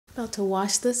About to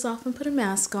wash this off and put a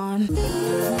mask on.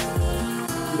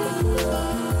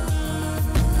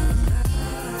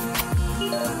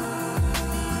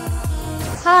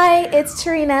 Hi, it's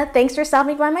Terreana. Thanks for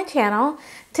stopping by my channel.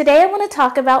 Today I want to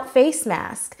talk about face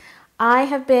masks. I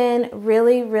have been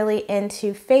really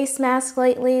into face masks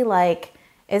lately. Like,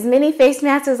 as many face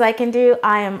masks as I can do,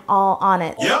 I am all on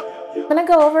it. Yep. I'm gonna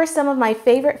go over some of my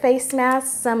favorite face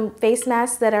masks, some face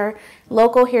masks that are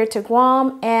local here to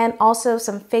Guam, and also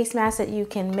some face masks that you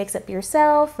can mix up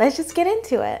yourself. Let's just get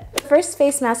into it. The first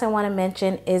face mask I want to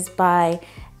mention is by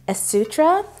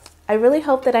Asutra. I really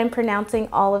hope that I'm pronouncing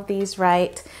all of these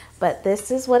right, but this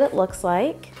is what it looks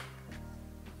like.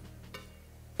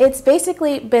 It's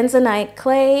basically bentonite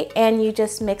clay, and you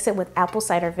just mix it with apple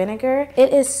cider vinegar.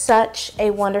 It is such a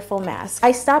wonderful mask.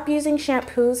 I stopped using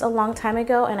shampoos a long time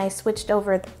ago and I switched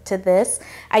over to this.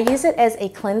 I use it as a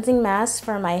cleansing mask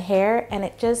for my hair, and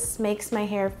it just makes my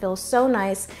hair feel so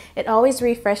nice. It always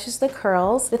refreshes the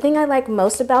curls. The thing I like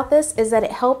most about this is that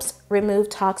it helps remove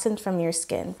toxins from your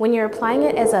skin. When you're applying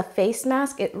it as a face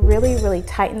mask, it really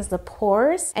tightens the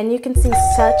pores, and you can see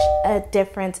such a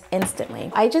difference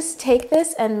instantly. I just take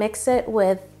this and mix it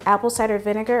with apple cider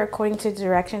vinegar according to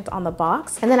directions on the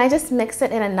box, and then I just mix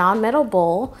it in a non-metal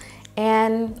bowl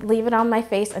and leave it on my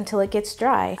face until it gets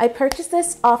dry. I purchased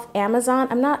this off Amazon.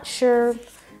 I'm not sure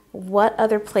what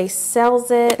other place sells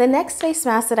it. The next face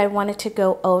mask that I wanted to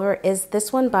go over is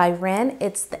this one by Ren.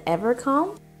 It's the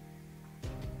Evercalm.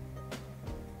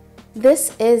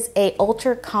 This is a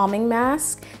ultra calming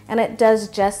mask, and it does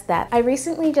just that. I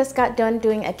recently just got done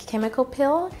doing a chemical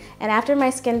peel, and after my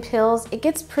skin peels, it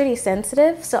gets pretty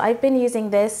sensitive. So I've been using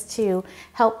this to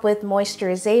help with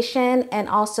moisturization and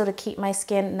also to keep my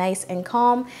skin nice and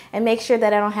calm and make sure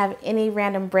that I don't have any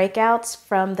random breakouts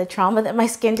from the trauma that my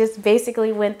skin just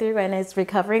basically went through and is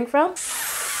recovering from.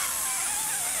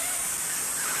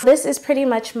 This is pretty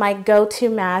much my go-to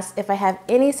mask if I have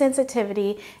any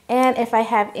sensitivity and if I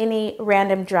have any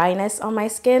random dryness on my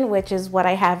skin, which is what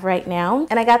I have right now.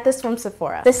 And I got this from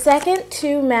Sephora. The second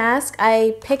two masks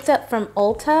I picked up from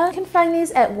Ulta. You can find these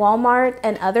at Walmart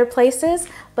and other places,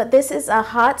 but this is a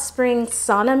hot spring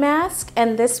sauna mask,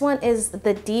 and this one is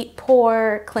the deep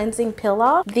pore cleansing peel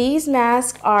off. These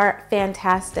masks are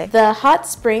fantastic. The hot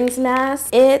springs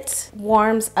mask, it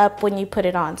warms up when you put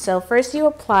it on. So first you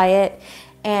apply it,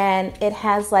 and it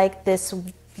has like this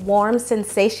warm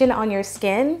sensation on your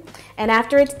skin, and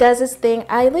after it does its thing,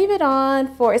 I leave it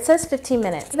on for, it says 15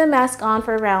 minutes. The mask on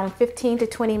for around 15 to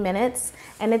 20 minutes,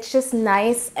 and it's just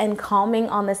nice and calming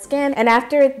on the skin. And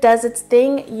after it does its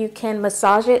thing, you can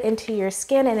massage it into your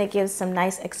skin, and it gives some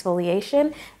nice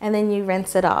exfoliation, and then you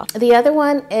rinse it off. The other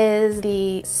one is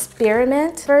the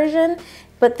spearmint version,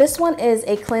 but this one is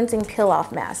a cleansing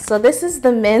peel-off mask. So this is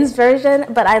the men's version,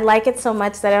 but I like it so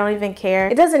much that I don't even care.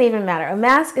 It doesn't even matter. A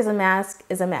mask is a mask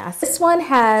is a mask. This one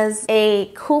has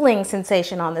a cooling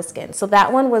sensation on the skin. So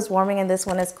that one was warming and this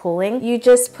one is cooling. You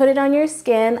just put it on your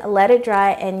skin, let it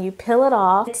dry, and you peel it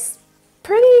off.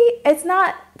 It's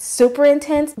not super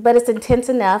intense, but it's intense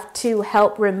enough to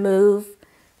help remove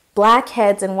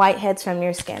blackheads and whiteheads from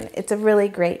your skin. It's a really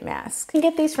great mask. You can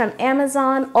get these from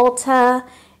Amazon, Ulta,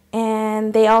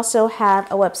 and they also have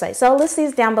a website. So I'll list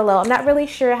these down below. I'm not really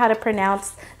sure how to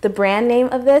pronounce the brand name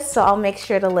of this, so I'll make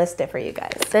sure to list it for you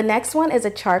guys. The next one is a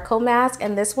charcoal mask,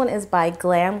 and this one is by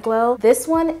Glam Glow. This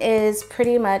one is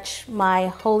pretty much my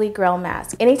holy grail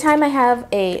mask. Anytime I have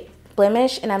a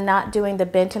blemish and I'm not doing the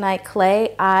bentonite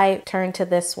clay, I turn to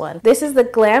this one. This is the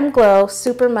Glam Glow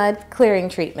Super Mud Clearing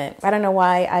Treatment. I don't know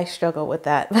why I struggle with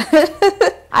that.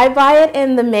 I buy it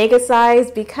in the mega size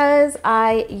because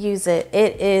I use it.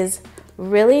 It is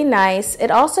really nice. It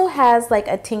also has like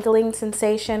a tingling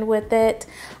sensation with it.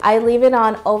 I leave it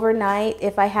on overnight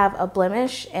if I have a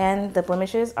blemish, and the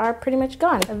blemishes are pretty much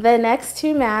gone. The next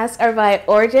two masks are by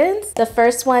Origins. The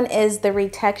first one is the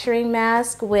retexturing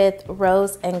mask with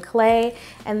rose and clay,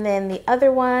 and then the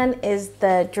other one is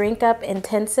the Drink Up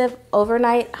Intensive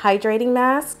Overnight Hydrating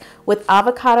Mask with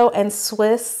avocado and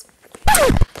Swiss.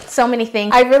 So many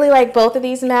things. I really like both of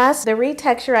these masks. The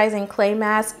retexturizing clay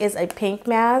mask is a pink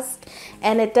mask,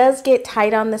 and it does get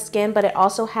tight on the skin, but it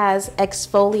also has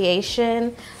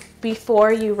exfoliation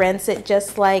before you rinse it,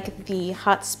 just like the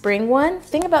hot spring one. The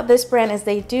thing about this brand is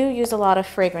they do use a lot of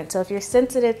fragrance, so if you're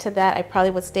sensitive to that, I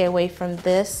probably would stay away from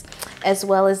this as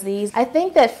well as these. I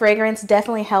think that fragrance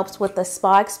definitely helps with the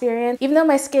spa experience. Even though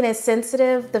my skin is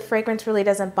sensitive, the fragrance really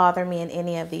doesn't bother me in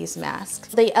any of these masks.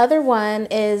 The other one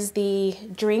is the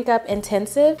Drink Up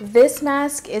Intensive. This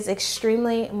mask is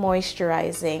extremely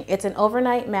moisturizing. It's an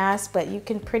overnight mask, but you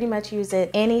can pretty much use it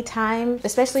anytime,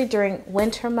 especially during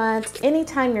winter months.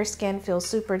 Anytime your skin feels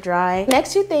super dry.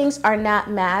 Next two things are not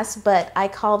masks, but I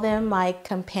call them my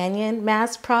companion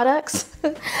mask products.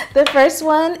 The first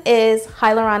one is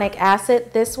hyaluronic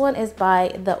acid. This one is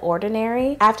by The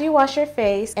Ordinary. After you wash your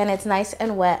face and it's nice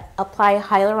and wet, apply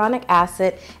hyaluronic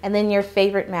acid and then your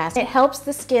favorite mask. It helps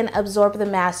the skin absorb the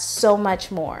mask so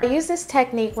much more. I use this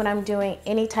technique when I'm doing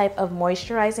any type of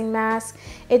moisturizing mask.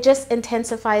 It just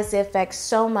intensifies the effect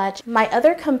so much. My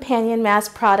other companion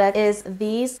mask product is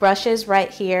these brushes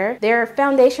right here. They're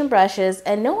foundation brushes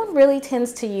and no one really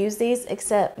tends to use these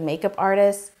except makeup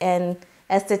artists and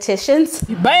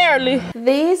estheticians. Barely.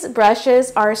 These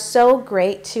brushes are so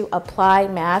great to apply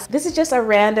masks. This is just a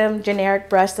random generic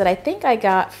brush that I think I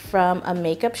got from a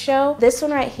makeup show. This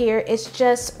one right here is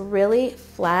just really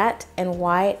flat and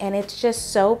white, and it's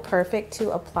just so perfect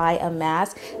to apply a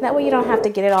mask. That way you don't have to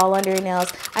get it all under your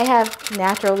nails. I have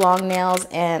natural long nails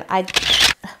and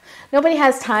nobody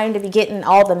has time to be getting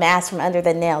all the mask from under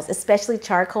the nails, especially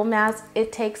charcoal masks.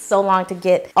 It takes so long to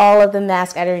get all of the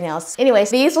mask out of your nails. Anyways,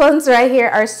 these ones right here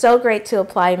are so great to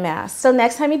apply masks. So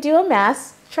next time you do a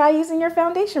mask, try using your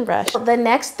foundation brush. The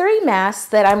next three masks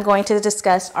that I'm going to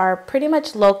discuss are pretty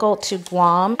much local to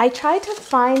Guam. I tried to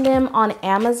find them on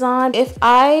Amazon. If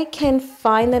I can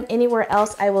find them anywhere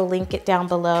else, I will link it down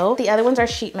below. The other ones are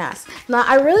sheet masks. Now,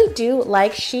 I really do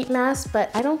like sheet masks, but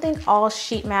I don't think all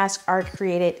sheet masks are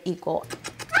created equal.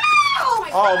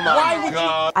 Oh my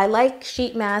God. I like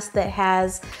sheet masks that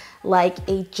has like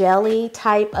a jelly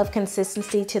type of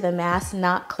consistency to the mask,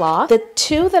 not cloth. The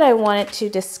two that I wanted to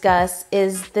discuss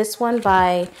is this one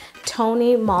by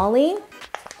Tonymoly.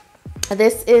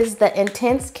 This is the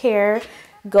Intense Care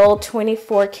Gold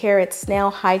 24 Karat Snail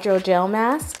Hydro Gel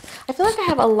Mask. I feel like I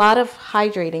have a lot of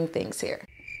hydrating things here.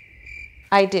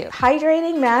 I do.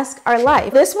 Hydrating masks are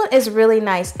life. This one is really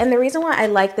nice. And the reason why I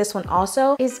like this one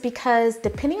also is because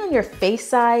depending on your face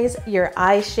size, your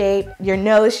eye shape, your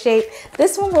nose shape,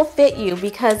 this one will fit you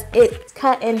because it's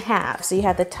cut in half. So you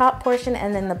have the top portion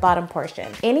and then the bottom portion.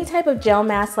 Any type of gel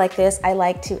mask like this, I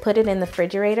like to put it in the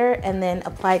refrigerator and then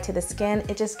apply it to the skin.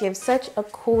 It just gives such a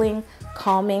cooling,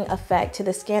 calming effect to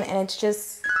the skin, and it's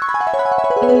just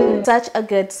such a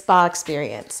good spa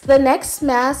experience. The next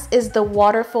mask is the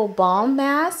Waterful Balm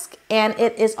Mask, and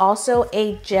it is also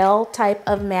a gel type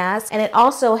of mask, and it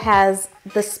also has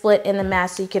the split in the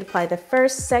mask, so you could apply the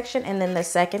first section and then the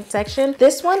second section.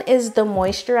 This one is the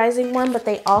moisturizing one, but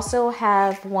they also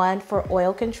have one for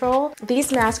oil control.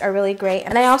 These masks are really great,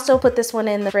 and I also put this one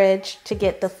in the fridge to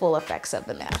get the full effects of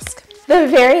the mask. The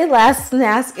very last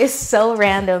mask is so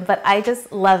random, but I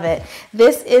just love it.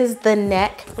 This is the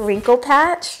neck wrinkle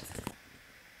patch.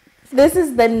 This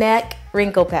is the neck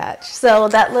wrinkle patch. So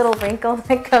that little wrinkle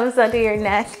that comes under your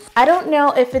neck. I don't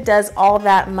know if it does all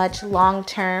that much long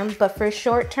term, but for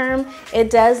short term, it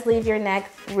does leave your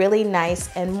neck really nice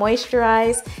and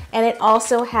moisturized, and it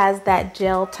also has that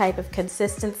gel type of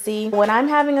consistency. When I'm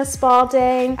having a spa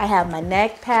day, I have my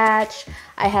neck patch,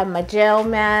 I have my gel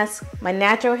mask, my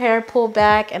natural hair pulled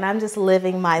back, and I'm just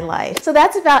living my life. So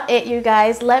that's about it, you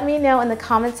guys. Let me know in the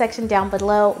comment section down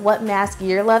below what mask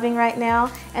you're loving right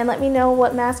now, and let me know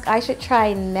what mask I should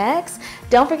try next.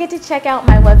 Don't forget to check out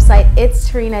my website,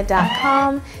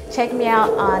 itsterreana.com. Check me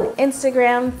out on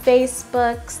Instagram,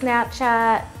 Facebook,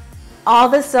 Snapchat, all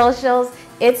the socials.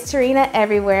 It's Terreana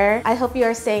everywhere. I hope you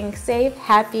are staying safe,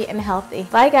 happy, and healthy.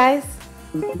 Bye, guys.